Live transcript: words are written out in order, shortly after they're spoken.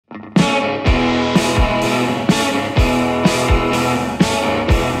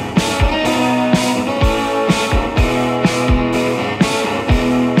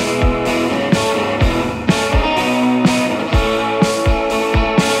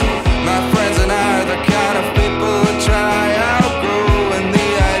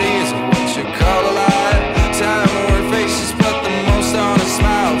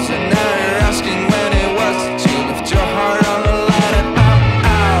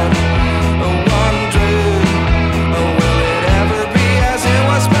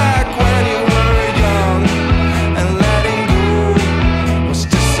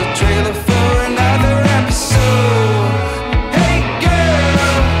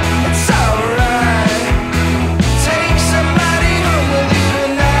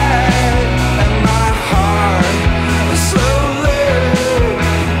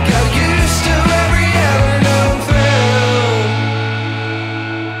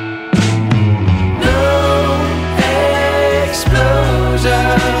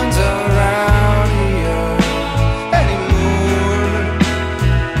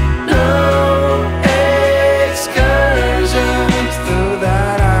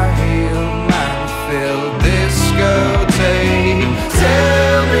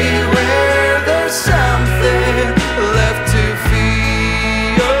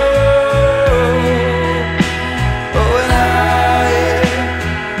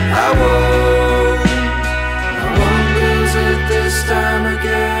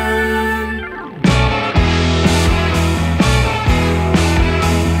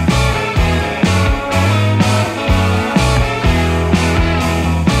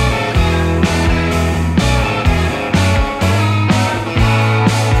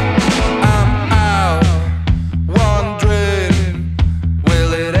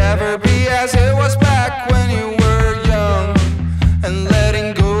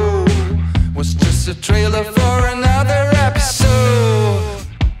a trailer for another episode.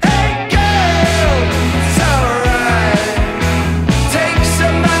 Hey girl, it's alright. Take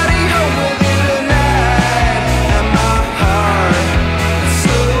somebody home with you tonight. And my heart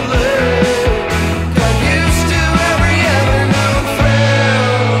slowly got used to every other known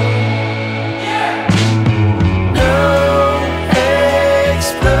thrill. No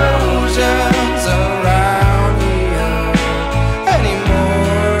explosions around here anymore.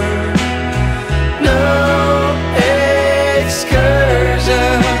 No excursions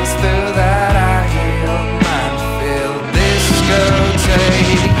through that I hear minefield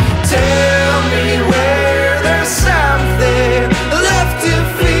discotheque. Tell me where there's something left to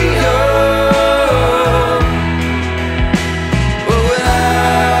feel. But when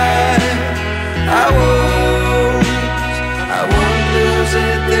I won't lose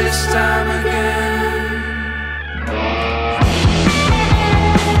it this time again.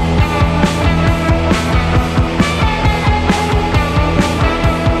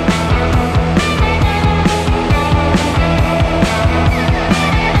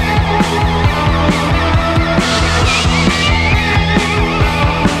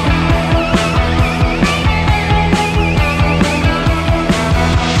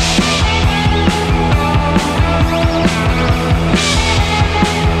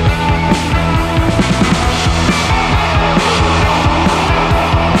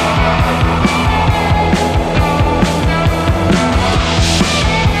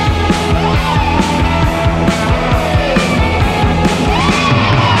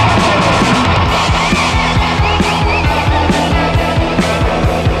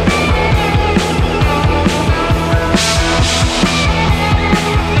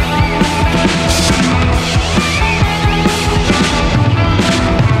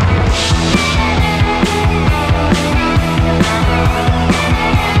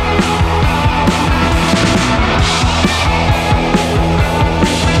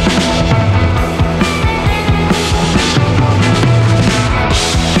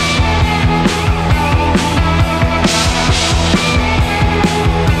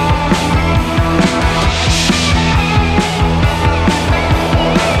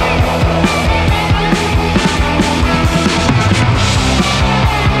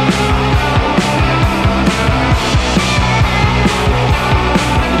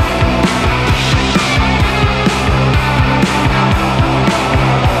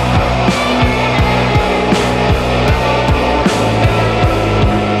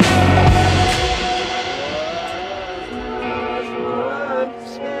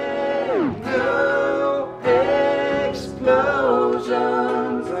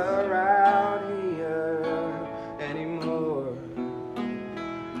 Explosions around here anymore.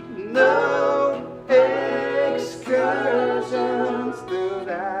 No excursions through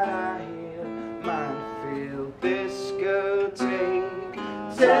that I hear minefield discotheque.